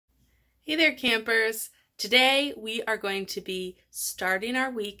Hey there, campers. Today we are going to be starting our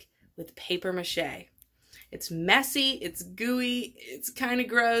week with paper mache. It's messy, it's gooey, it's kind of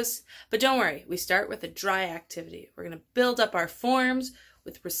gross, but don't worry, we start with a dry activity. We're going to build up our forms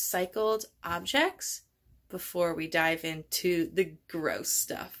with recycled objects before we dive into the gross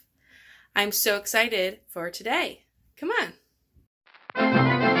stuff. I'm so excited for today. Come on.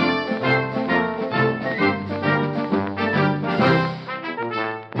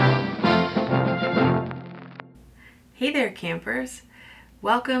 Hey there, campers.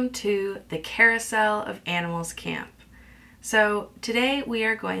 Welcome to the Carousel of Animals camp. So today we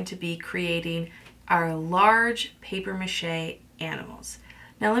are going to be creating our large paper mache animals.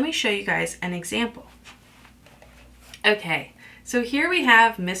 Now let me show you guys an example. Okay, so here we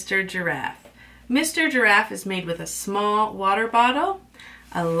have Mr. Giraffe. Mr. Giraffe is made with a small water bottle,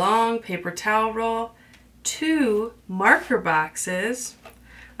 a long paper towel roll, 2 marker boxes,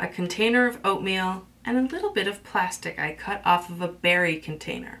 a container of oatmeal, and a little bit of plastic I cut off of a berry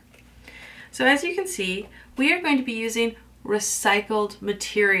container. So as you can see, we are going to be using recycled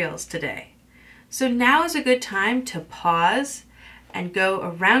materials today. So now is a good time to pause and go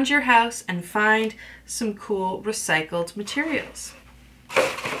around your house and find some cool recycled materials.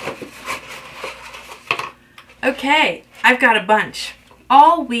 Okay, I've got a bunch.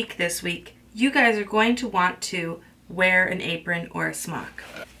 All week this week, you guys are going to want to wear an apron or a smock.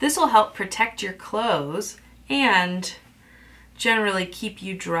 This will help protect your clothes and generally keep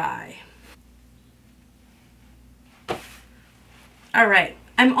you dry. All right,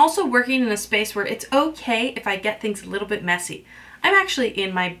 I'm also working in a space where it's okay if I get things a little bit messy. I'm actually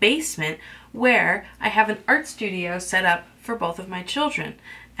in my basement where I have an art studio set up for both of my children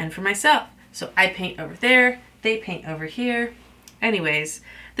and for myself. So I paint over there, they paint over here. Anyways,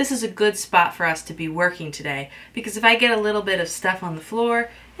 this is a good spot for us to be working today because if I get a little bit of stuff on the floor,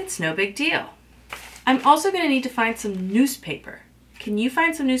 it's no big deal. I'm also going to need to find some newspaper. Can you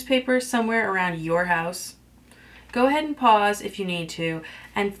find some newspaper somewhere around your house? Go ahead and pause if you need to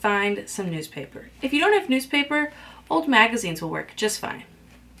and find some newspaper. If you don't have newspaper, old magazines will work just fine.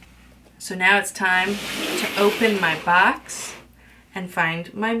 So now it's time to open my box and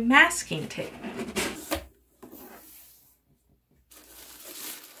find my masking tape.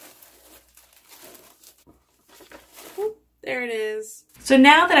 There it is. So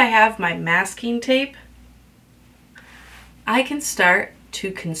now that I have my masking tape, I can start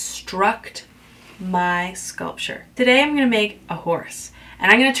to construct my sculpture. Today I'm going to make a horse,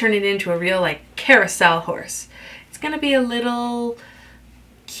 and I'm going to turn it into a real carousel horse. It's going to be a little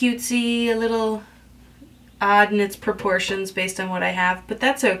cutesy, a little odd in its proportions based on what I have, but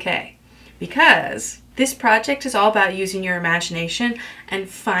that's okay because this project is all about using your imagination and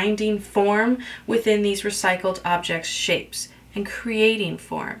finding form within these recycled objects' shapes and creating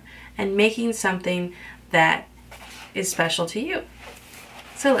form and making something that is special to you.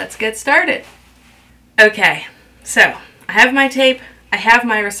 So let's get started. Okay, so I have my tape, I have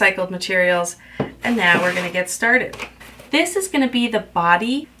my recycled materials, and now we're going to get started. This is going to be the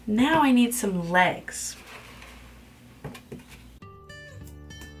body. Now I need some legs.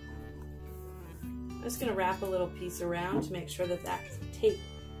 I'm just going to wrap a little piece around to make sure that that tape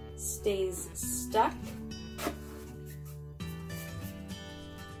stays stuck.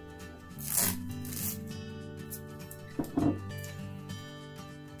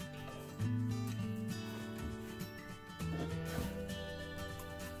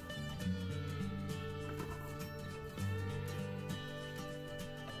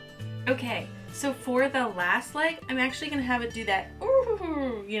 Okay, so for the last leg, I'm actually going to have it do that,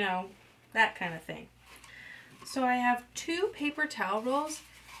 you know, that kind of thing. So I have 2 paper towel rolls,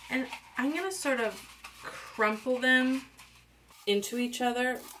 and I'm going to sort of crumple them into each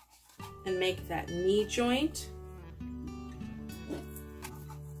other and make that knee joint.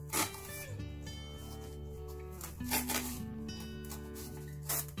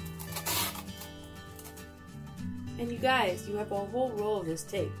 And you guys, you have a whole roll of this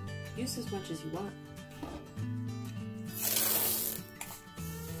tape. Use as much as you want.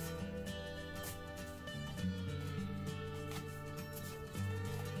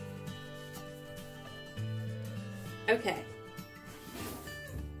 Okay.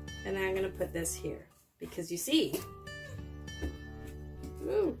 And now I'm going to put this here because you see,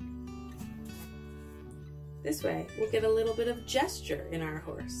 ooh, this way we'll get a little bit of gesture in our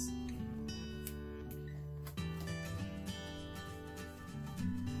horse.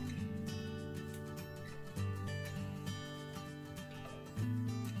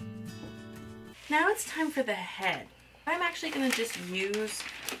 Now it's time for the head. I'm actually going to just use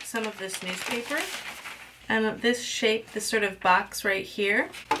some of this newspaper and this shape, this sort of box right here.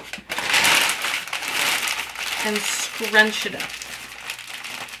 and scrunch it up.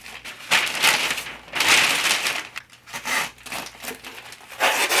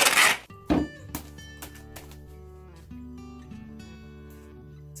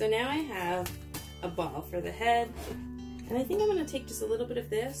 So now I have a ball for the head, and I think I'm going to take just a little bit of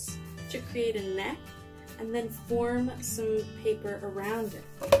this to create a neck and then form some paper around it.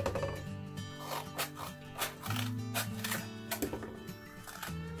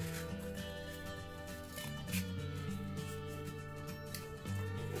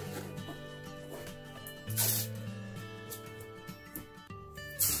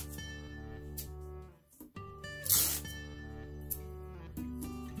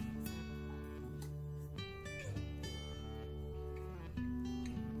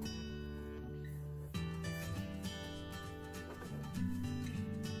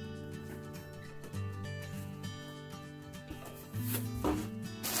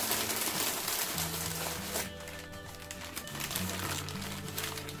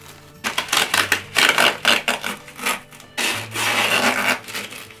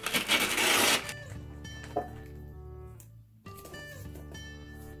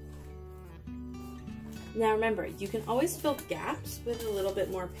 Now remember, you can always fill gaps with a little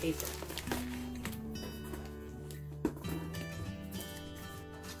bit more paper.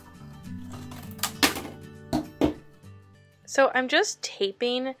 So I'm just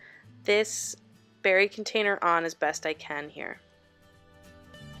taping this berry container on as best I can here.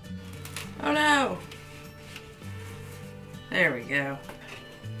 Oh no! There we go.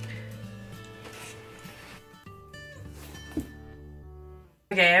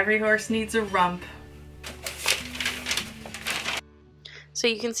 Okay, every horse needs a rump. So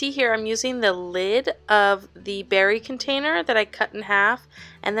you can see here I'm using the lid of the berry container that I cut in half,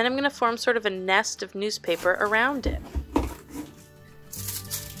 and then I'm going to form sort of a nest of newspaper around it.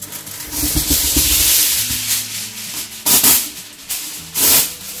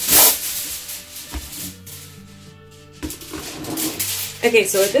 Okay,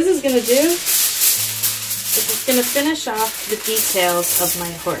 so what this is going to do is it's going to finish off the details of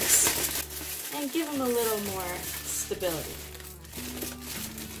my horse and give him a little more stability.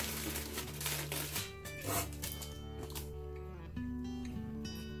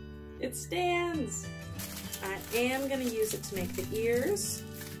 It stands. I am going to use it to make the ears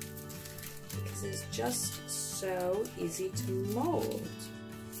because it's just so easy to mold.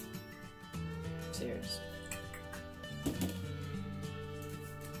 Cheers.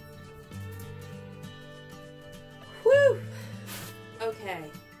 Whew! Okay,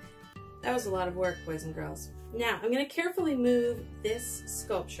 that was a lot of work, boys and girls. Now, I'm going to carefully move this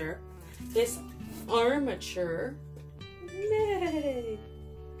sculpture, this armature. Yay!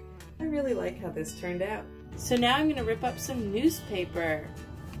 I really like how this turned out. So now I'm going to rip up some newspaper.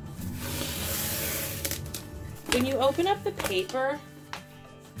 When you open up the paper,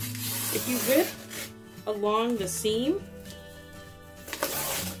 if you rip along the seam,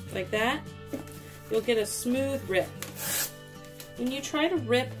 like that, you'll get a smooth rip. When you try to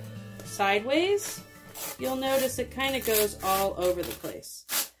rip sideways, you'll notice it kind of goes all over the place.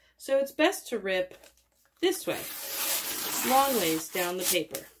 So it's best to rip this way, long ways down the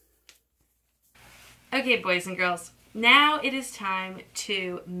paper. Okay, boys and girls, now it is time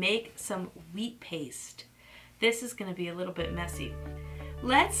to make some wheat paste. This is going to be a little bit messy.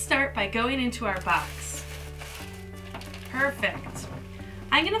 Let's start by going into our box. Perfect.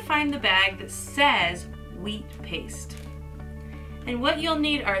 I'm going to find the bag that says wheat paste. And what you'll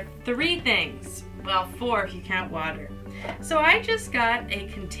need are 3 things. Well, 4 if you count water. So I just got a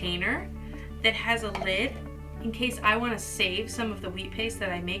container that has a lid in case I want to save some of the wheat paste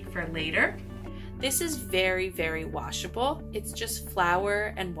that I make for later. This is very, very washable. It's just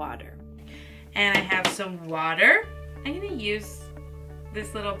flour and water. And I have some water. I'm going to use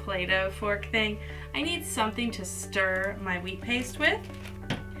this little Play-Doh fork thing. I need something to stir my wheat paste with.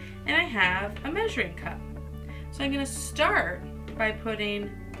 And I have a measuring cup. So I'm going to start by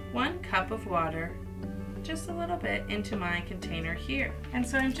putting 1 cup of water, just a little bit, into my container here. And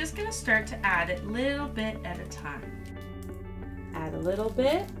so I'm just going to start to add it little bit at a time. Add a little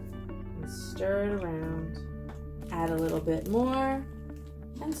bit. Stir it around. Add a little bit more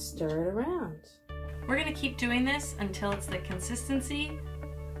and stir it around. We're going to keep doing this until it's the consistency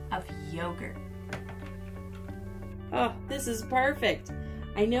of yogurt. Oh, this is perfect.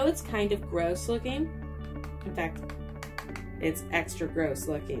 I know it's kind of gross looking. In fact, it's extra gross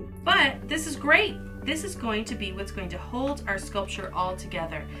looking. But this is great. This is going to be what's going to hold our sculpture all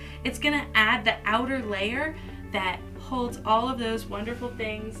together. It's going to add the outer layer that holds all of those wonderful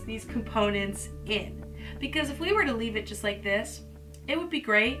things, these components in. Because if we were to leave it just like this, it would be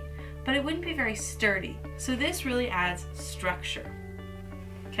great, but it wouldn't be very sturdy. So this really adds structure.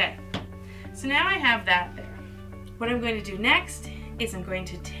 Okay, so now I have that there. What I'm going to do next is I'm going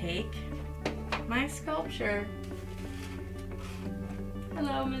to take my sculpture.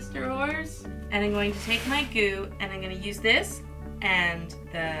 Hello, Mr. Horse. And I'm going to take my glue and I'm going to use this and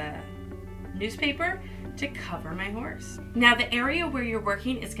the newspaper to cover my horse. Now the area where you're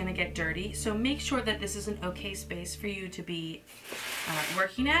working is going to get dirty, so make sure that this is an okay space for you to be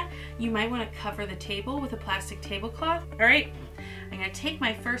working at. You might want to cover the table with a plastic tablecloth. All right, I'm going to take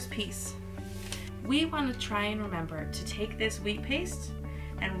my first piece. We want to try and remember to take this wheat paste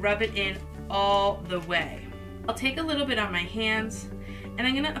and rub it in all the way. I'll take a little bit on my hands and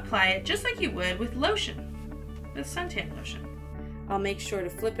I'm going to apply it just like you would with lotion, with suntan lotion. I'll make sure to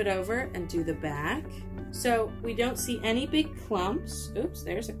flip it over and do the back so we don't see any big clumps. Oops,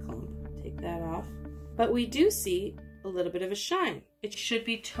 there's a clump. Take that off. But we do see a little bit of a shine. It should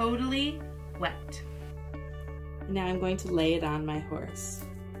be totally wet. Now I'm going to lay it on my horse.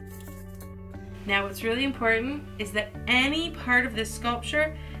 Now what's really important is that any part of this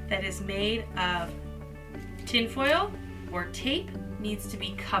sculpture that is made of tinfoil or tape needs to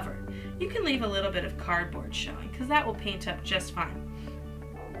be covered. You can leave a little bit of cardboard showing because that will paint up just fine.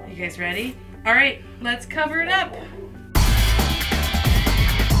 You guys ready? All right, let's cover it up.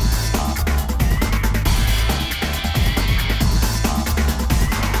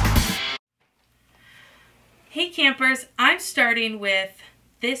 Hey campers, I'm starting with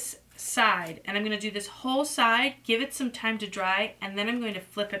this side and I'm going to do this whole side, give it some time to dry, and then I'm going to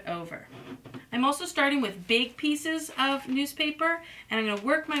flip it over. I'm also starting with big pieces of newspaper and I'm going to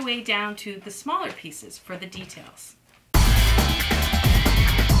work my way down to the smaller pieces for the details.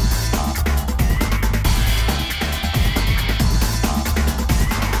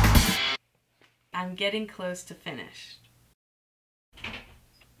 I'm getting close to finished.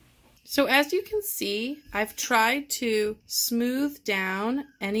 So as you can see, I've tried to smooth down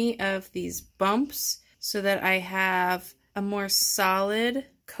any of these bumps so that I have a more solid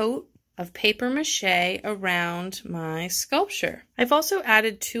coat of paper mache around my sculpture. I've also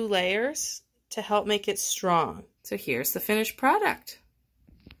added 2 layers to help make it strong. So here's the finished product.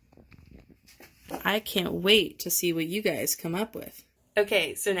 I can't wait to see what you guys come up with.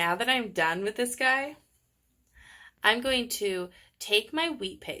 Okay, so now that I'm done with this guy, I'm going to take my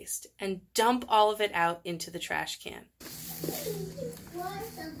wheat paste and dump all of it out into the trash can.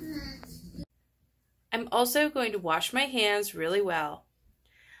 I'm also going to wash my hands really well.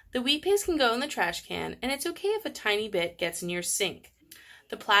 The wheat paste can go in the trash can, and it's okay if a tiny bit gets in your sink.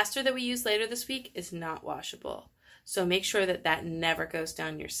 The plaster that we use later this week is not washable, so make sure that that never goes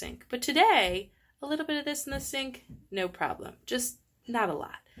down your sink. But today, a little bit of this in the sink, no problem. Just not a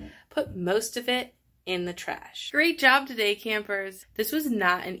lot. Put most of it in the trash. Great job today, campers. This was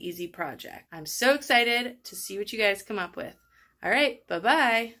not an easy project. I'm so excited to see what you guys come up with. All right,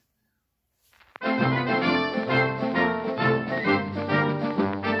 bye-bye.